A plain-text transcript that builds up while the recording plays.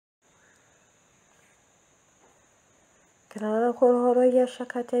Kala horo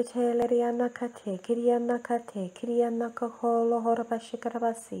yashakate te leriana kate, kiriana kate, kiriana kaholo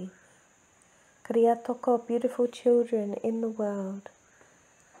horabashikarabasi. Kriatoko, beautiful children in the world.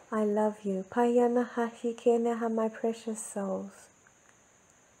 I love you. Payana hashi keneha, my precious souls,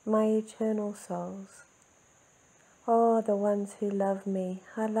 my eternal souls. Oh, the ones who love me.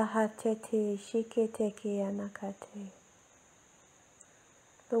 Halahatete shiketeki anakate.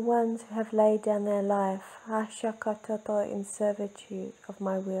 The ones who have laid down their life, ashakatoto, in servitude of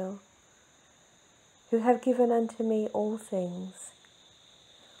my will, who have given unto me all things.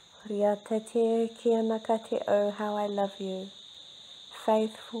 Riatate kianakate, oh, how I love you,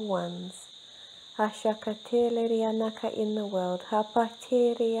 faithful ones. Ashakate rianaka in the world,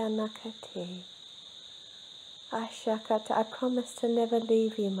 hapate rianakate. Ashakata, I promise to never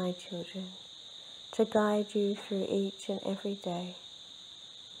leave you, my children, to guide you through each and every day.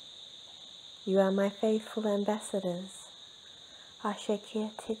 You are my faithful ambassadors. You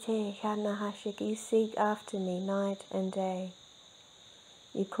seek after me night and day.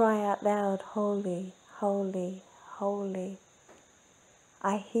 You cry out loud, holy, holy, holy.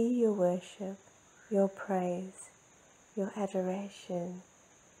 I hear your worship, your praise, your adoration.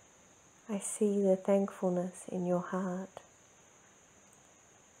 I see the thankfulness in your heart.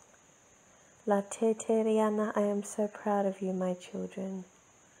 La Teteriana, I am so proud of you, my children.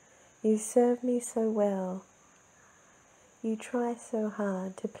 You serve me so well. You try so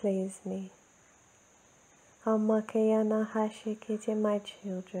hard to please me. Hamakayana hashikite, my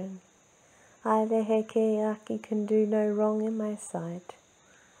children. Alehekeaki, can do no wrong in my sight.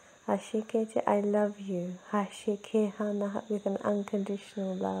 Hashikite, I love you. Hashikehana, with an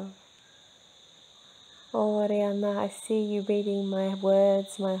unconditional love. Oh, Rihanna, I see you reading my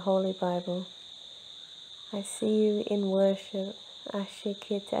words, my Holy Bible. I see you in worship.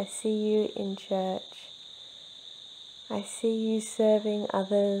 Ashikite, I see you in church. I see you serving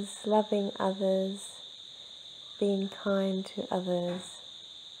others, loving others, being kind to others.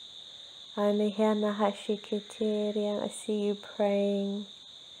 Anihana hashikite, I see you praying.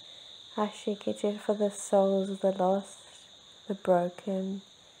 Hashikite, for the souls of the lost, the broken,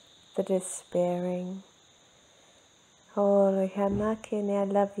 the despairing. Oh, Lohanakene, I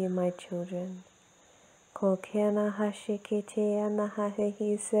love you, my children. Kokena hashikite anahahe,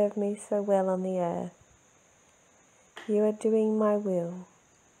 you serve me so well on the earth. You are doing my will.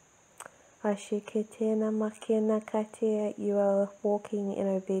 Ashikitena makena katia, you are walking in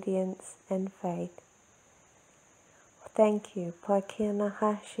obedience and faith. Thank you, Pakena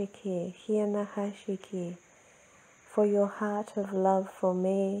hashiki, hiena hashiki, for your heart of love for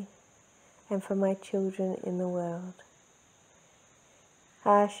me and for my children in the world.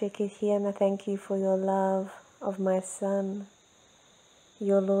 Ashikitiana, thank you for your love of my Son,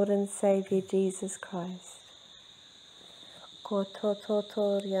 your Lord and Saviour Jesus Christ.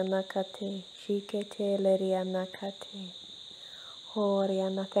 Kotototo rianakate, shikete lerianakate. Oh,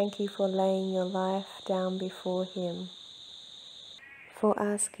 Rihanna, thank you for laying your life down before Him, for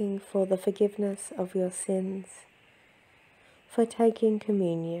asking for the forgiveness of your sins, for taking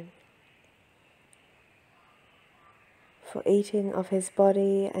communion, for eating of His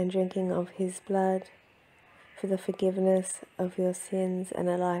body and drinking of His blood, for the forgiveness of your sins and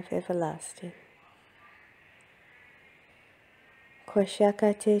a life everlasting.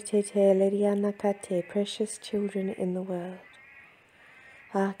 Koshakate tete lerianakate, precious children in the world.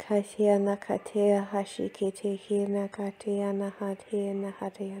 Akatia nakatea hashikete hinakatea nahatea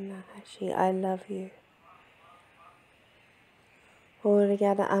nahatea nahashi. I love you.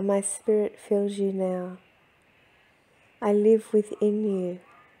 Origada, my spirit fills you now. I live within you.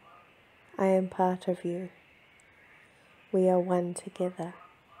 I am part of you. We are one together.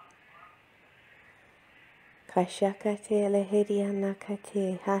 Kashakate lehedia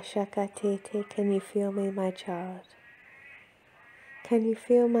nakate hashakate te. Can you feel me, my child? Can you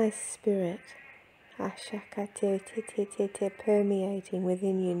feel my spirit? Hashakate te te te te, permeating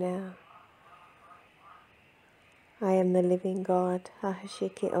within you now. I am the living God,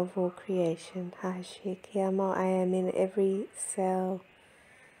 Hahashiki, of all creation. Hahashiki amo, I am in every cell.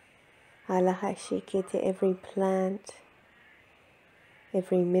 Alahashiki, to every plant,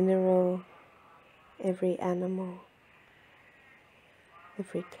 every mineral, every animal,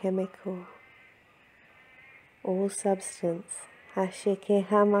 every chemical, all substance. Hashiki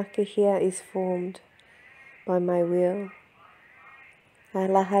hamakihia is formed by my will.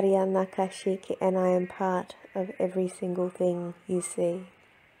 Alaharia nakashiki, and I am part of every single thing you see.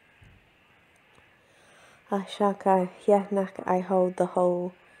 Ashaka Yahnak, I hold the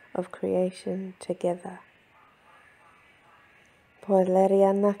whole of creation together.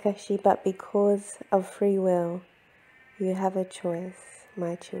 Poleria Nakashi, but because of free will, You have a choice,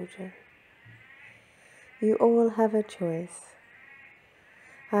 my children. You all have a choice.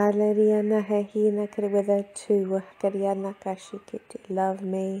 Whether to love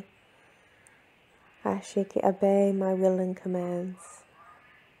me, obey my will and commands,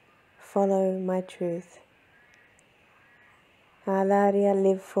 follow my truth.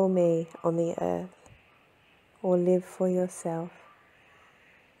 Live for me on the earth, or live for yourself.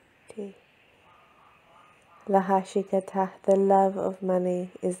 The love of money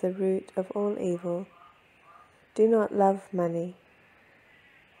is the root of all evil. Do not love money.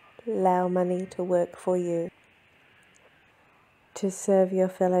 Allow money to work for you, to serve your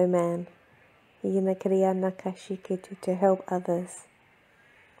fellow man, to help others,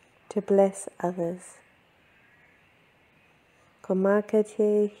 to bless others. Use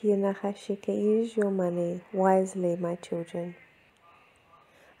your money wisely, my children.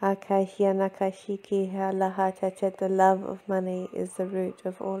 The love of money is the root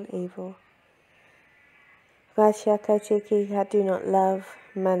of all evil. Do not love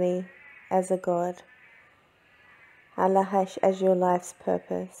money as a god, as your life's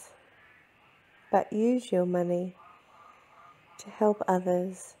purpose, but use your money to help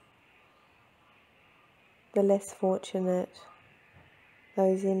others, the less fortunate,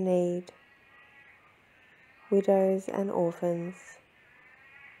 those in need, widows and orphans.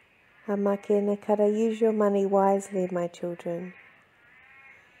 Use your money wisely, my children,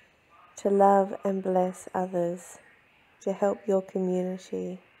 to love and bless others, to help your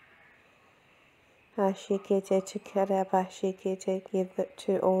community. To give it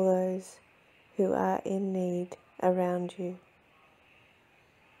to all those who are in need around you.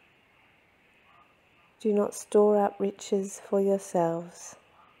 Do not store up riches for yourselves,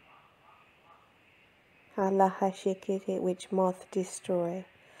 which moth destroy.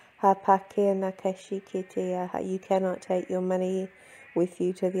 You cannot take your money with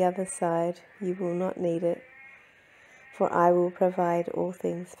you to the other side. You will not need it, for I will provide all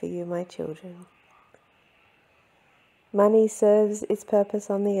things for you, my children. Money serves its purpose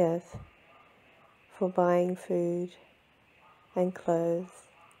on the earth for buying food and clothes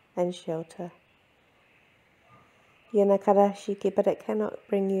and shelter. But it cannot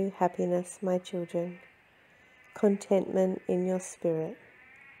bring you happiness, my children, contentment in your spirit.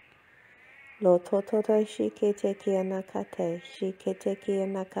 Lo tototo shikete kianakate, shikete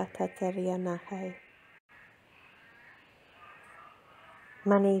kianakatatarianahe.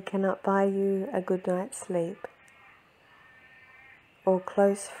 Money cannot buy you a good night's sleep, or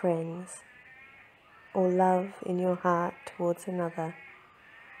close friends, or love in your heart towards another.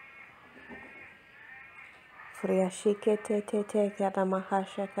 Shikete tete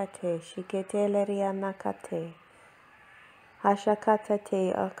karamahashakate, shikete lerianakate.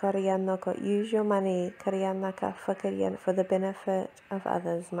 Hashakatate akarianaka. Use your money karianaka for the benefit of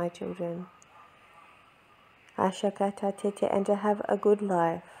others, my children. Hashakatate, and to have a good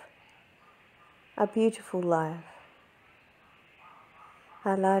life, a beautiful life.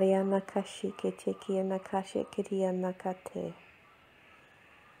 Halarianakashikete kianakashikirianakate.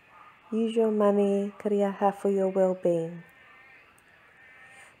 Use your money kariaha for your well-being.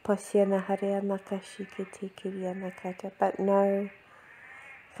 But know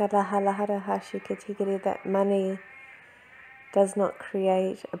that money does not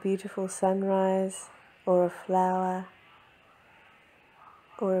create a beautiful sunrise or a flower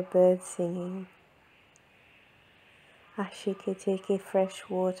or a bird singing. Fresh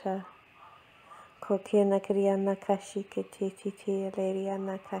water.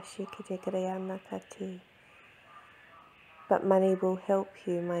 But money will help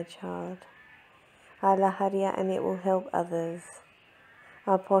you, my child. And it will help others.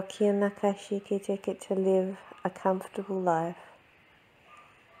 To live a comfortable life.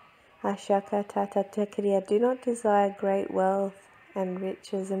 Do not desire great wealth and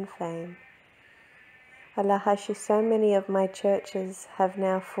riches and fame. So many of my churches have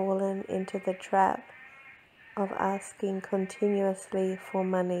now fallen into the trap of asking continuously for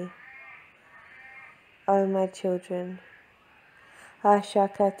money. Oh, my children,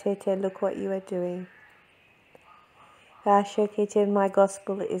 look what you are doing. My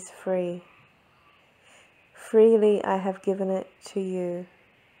gospel is free. Freely I have given it to you,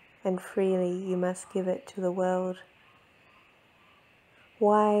 and freely you must give it to the world.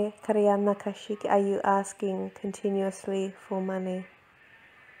 Why are you asking continuously for money?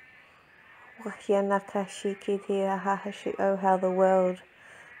 Oh, how the world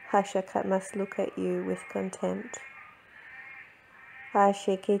must look at you with contempt. In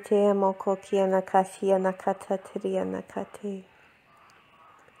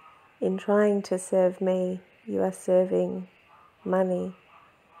trying to serve me, you are serving money.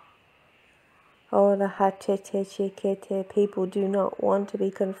 People do not want to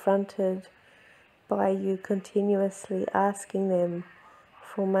be confronted by you continuously asking them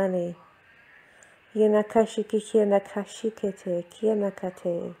for money.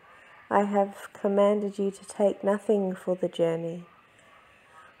 I have commanded you to take nothing for the journey.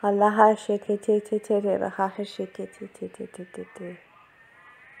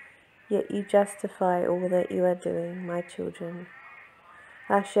 Yet you justify all that you are doing, my children.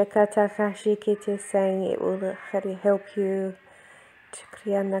 Saying it will help you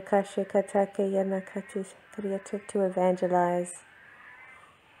to evangelize,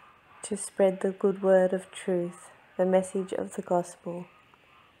 to spread the good word of truth, the message of the gospel.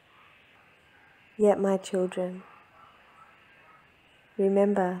 Yet, my children,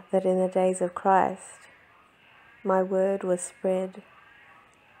 remember that in the days of Christ, my word was spread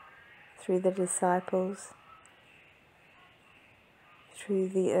through the disciples, through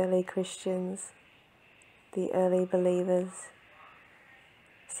the early Christians, the early believers,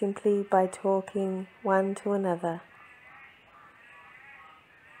 simply by talking one to another.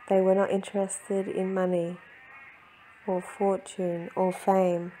 They were not interested in money or fortune or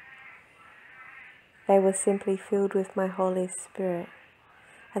fame. They were simply filled with my Holy Spirit.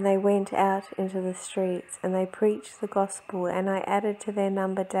 And they went out into the streets and they preached the gospel, and I added to their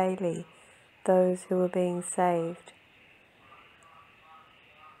number daily those who were being saved.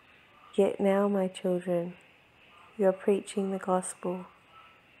 Yet now, my children, you are preaching the gospel,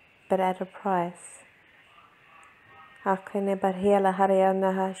 but at a price. You are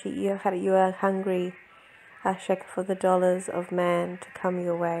hungry for the dollars of man to come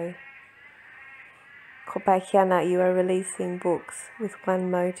your way. You are releasing books with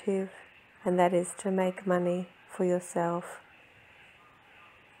one motive, and that is to make money for yourself,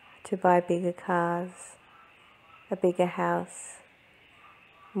 to buy bigger cars, a bigger house,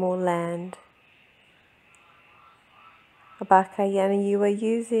 more land. You are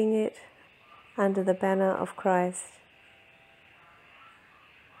using it under the banner of Christ,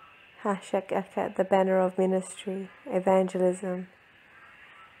 the banner of ministry, evangelism.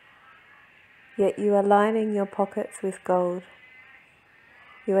 Yet you are lining your pockets with gold.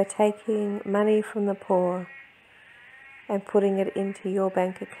 You are taking money from the poor and putting it into your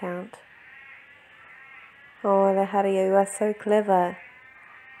bank account. Oh, Lahari, you are so clever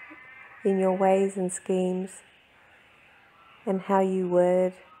in your ways and schemes and how you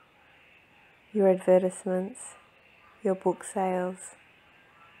word your advertisements, your book sales.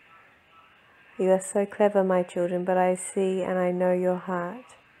 You are so clever, my children, but I see and I know your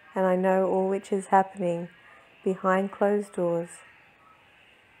heart, and I know all which is happening behind closed doors.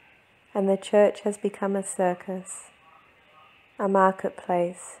 And the church has become a circus, a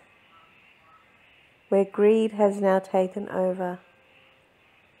marketplace, where greed has now taken over.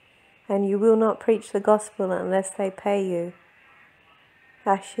 And you will not preach the gospel unless they pay you.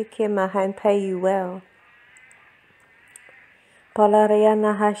 And pay you well.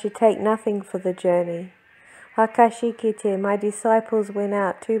 Take nothing for the journey. My disciples went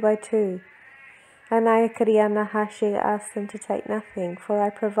out 2 by 2. And I asked them to take nothing, for I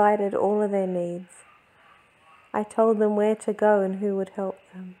provided all of their needs. I told them where to go and who would help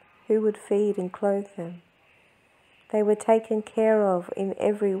them, who would feed and clothe them. They were taken care of in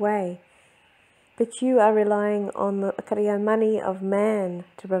every way. But you are relying on the money of man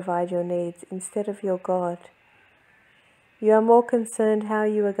to provide your needs instead of your God. You are more concerned how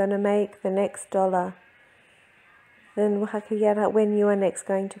you are going to make the next dollar than when you are next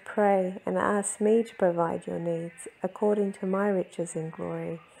going to pray and ask me to provide your needs according to my riches in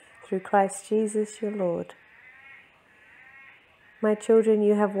glory through Christ Jesus your Lord. My children,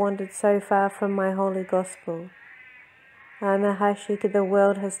 you have wandered so far from my holy gospel. The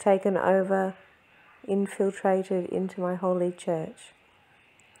world has taken over, infiltrated into my holy church.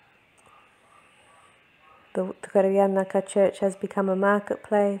 The Karyanaka church has become a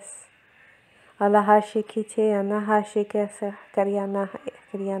marketplace. An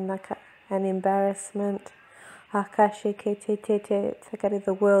embarrassment.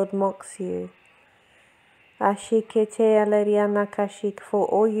 The world mocks you. For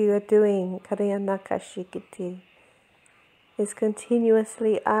all you are doing is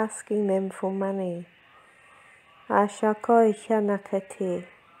continuously asking them for money.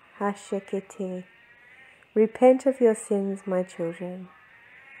 Repent of your sins, my children.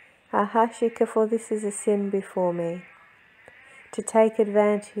 For this is a sin before me, to take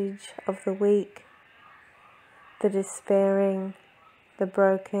advantage of the weak, the despairing, the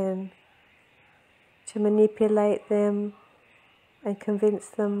broken, to manipulate them and convince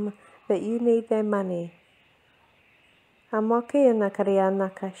them that you need their money Amoki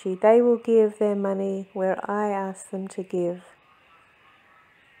Nakarianakashi, they will give their money where I ask them to give.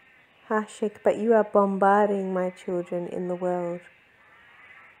 Hashik, but you are bombarding my children in the world.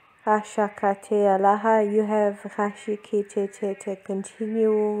 Hashakate alaha, you have hashikite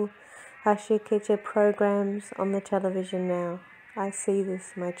continual hashikite programs on the television now. I see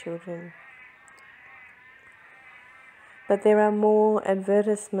this, my children. But there are more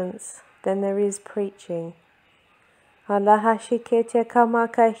advertisements than there is preaching. Alaha shikite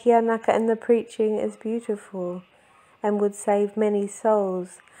kamaka hianaka, and the preaching is beautiful and would save many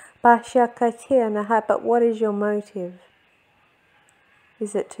souls. But what is your motive?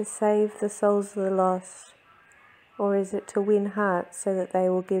 Is it to save the souls of the lost? Or is it to win hearts so that they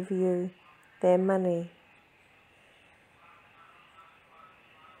will give you their money?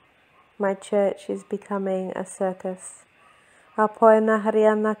 My church is becoming a circus. And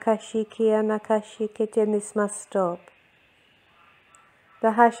this must stop. The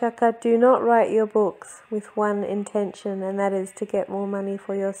Hashaka, do not write your books with one intention, and that is to get more money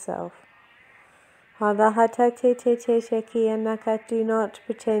for yourself. Do not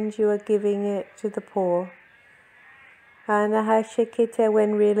pretend you are giving it to the poor.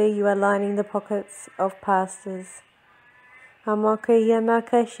 When really you are lining the pockets of pastors. And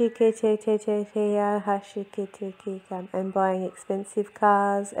buying expensive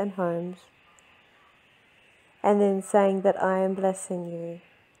cars and homes. And then saying that I am blessing you.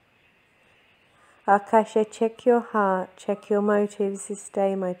 Akasha, check your heart, check your motives this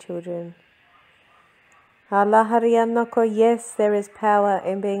day, my children. Yes, there is power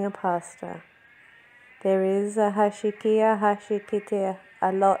in being a pastor. There is a hashikite,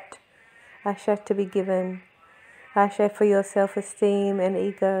 a lot, asha to be given, asha for your self-esteem and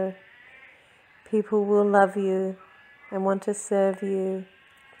ego. People will love you and want to serve you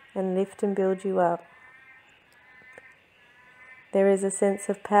and lift and build you up. There is a sense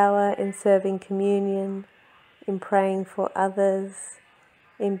of power in serving communion, in praying for others,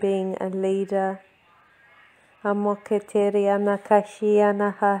 in being a leader. And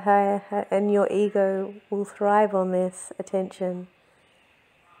your ego will thrive on this attention.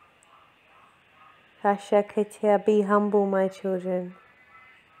 Be humble, my children.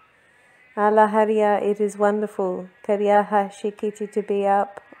 Alaharia, it is wonderful. To be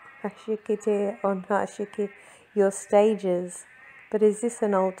up on your stages. But is this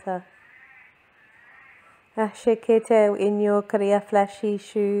an altar? In your flashy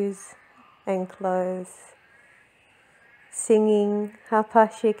shoes and clothes. Singing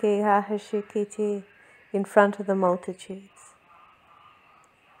in front of the multitudes.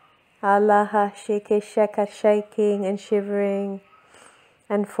 Allah shaking and shivering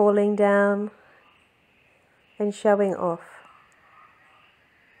and falling down and showing off.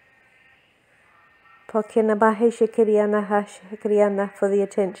 For the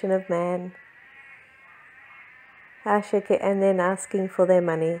attention of man. And then asking for their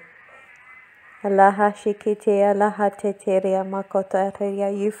money. You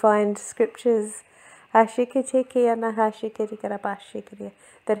find scriptures that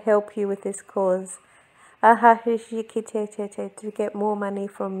help you with this cause. To get more money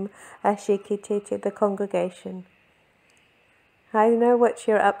from the congregation. I know what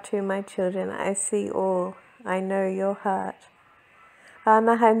you're up to, my children. I see all. I know your heart. And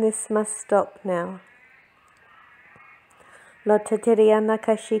this must stop now. I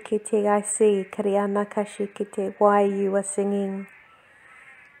see why you are singing.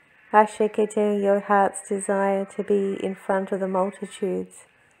 Your heart's desire to be in front of the multitudes,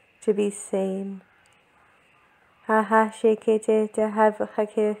 to be seen. To have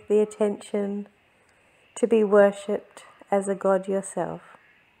the attention, to be worshipped as a God yourself.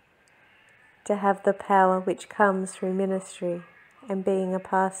 To have the power which comes through ministry and being a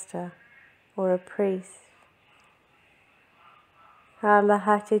pastor or a priest.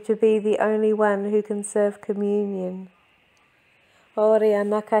 To be the only one who can serve communion.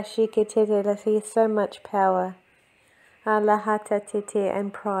 There's so much power.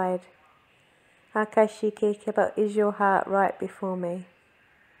 And pride. But is your heart right before me?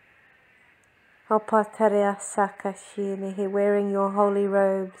 Wearing your holy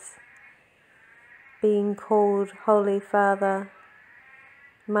robes. Being called Holy Father,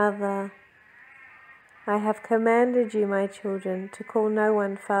 Mother. I have commanded you, my children, to call no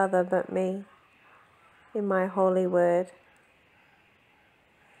one Father but me, in my holy word.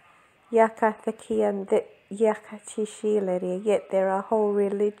 Yet there are whole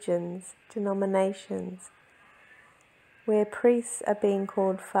religions, denominations, where priests are being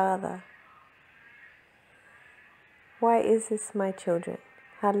called Father. Why is this, my children?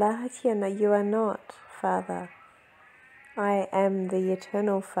 You are not Father. I am the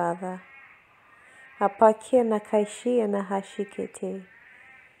Eternal Father. Apakia nakaishi nahashikete.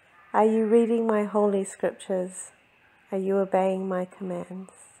 Are you reading my holy scriptures? Are you obeying my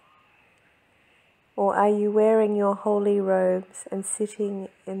commands? Or are you wearing your holy robes and sitting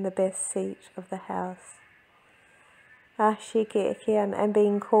in the best seat of the house? Ashikekian, and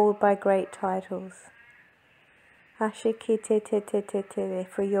being called by great titles. Ashikete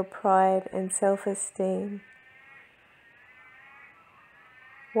for your pride and self-esteem.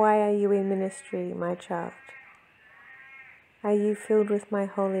 Why are you in ministry, my child? Are you filled with my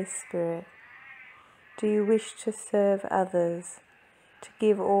Holy Spirit? Do you wish to serve others, to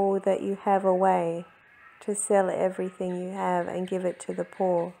give all that you have away, to sell everything you have and give it to the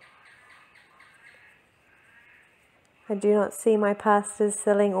poor? I do not see my pastors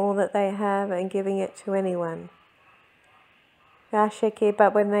selling all that they have and giving it to anyone.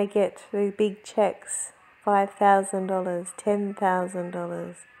 But when they get the big checks, $5,000,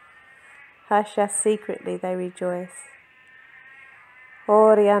 $10,000, Hasha, secretly they rejoice.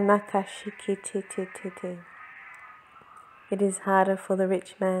 It is harder for the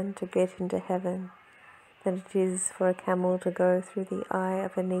rich man to get into heaven than it is for a camel to go through the eye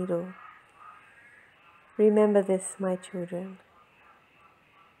of a needle. Remember this, my children.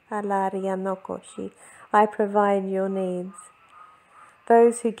 I provide your needs.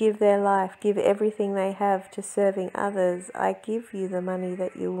 Those who give their life, give everything they have to serving others. I give you the money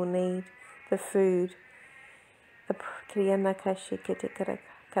that you will need, the food, the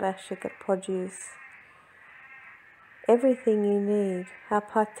produce, everything you need.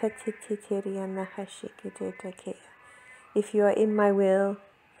 If you are in my will,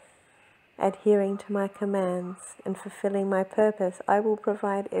 adhering to my commands and fulfilling my purpose, I will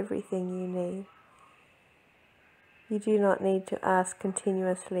provide everything you need. You do not need to ask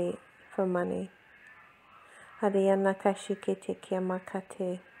continuously for money. I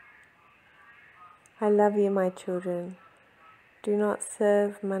love you, my children. Do not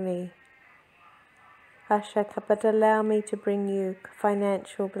serve money. But allow me to bring you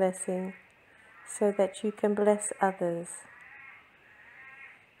financial blessing so that you can bless others.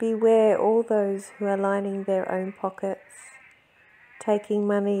 Beware all those who are lining their own pockets, taking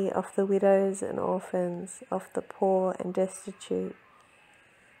money off the widows and orphans, off the poor and destitute,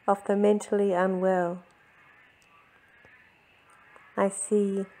 off the mentally unwell. I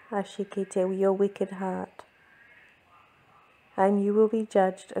see, Ashikite, your wicked heart, and you will be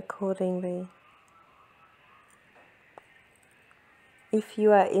judged accordingly. If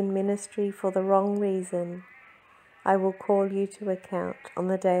you are in ministry for the wrong reason, I will call you to account on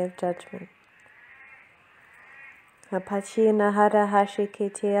the day of judgment. If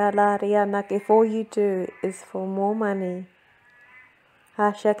all you do is for more money,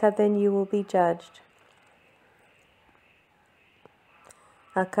 then you will be judged.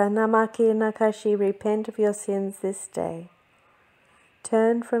 Repent of your sins this day.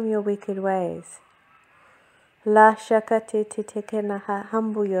 Turn from your wicked ways.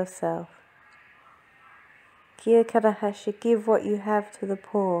 Humble yourself. Give what you have to the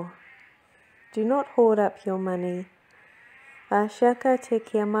poor. Do not hoard up your money. Do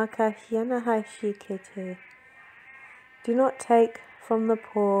not take from the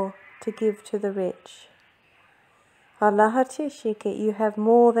poor to give to the rich. You have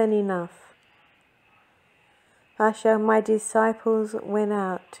more than enough. My disciples went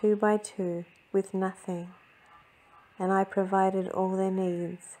out 2 by 2 with nothing, and I provided all their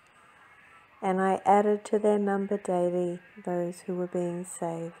needs, and I added to their number daily those who were being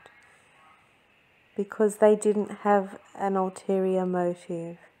saved, because they didn't have an ulterior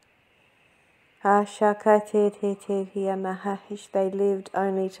motive. They lived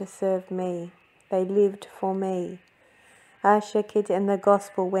only to serve me. They lived for me. And the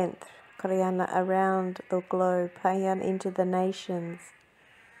gospel went around the globe, into the nations,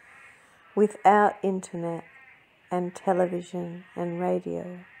 without internet and television and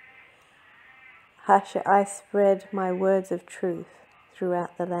radio. I spread my words of truth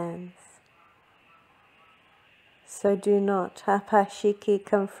throughout the lands. So do not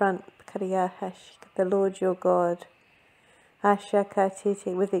confront the Lord your God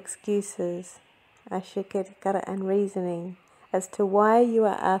with excuses and reasoning as to why you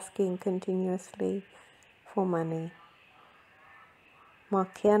are asking continuously for money. My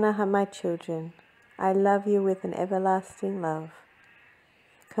children, I love you with an everlasting love.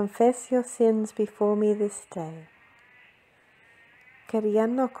 Confess your sins before me this day. Give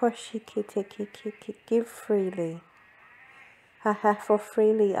freely. For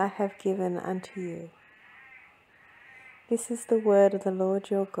freely I have given unto you. This is the word of the Lord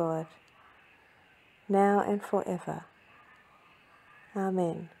your God, now and forever.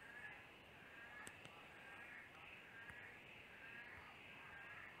 Amen.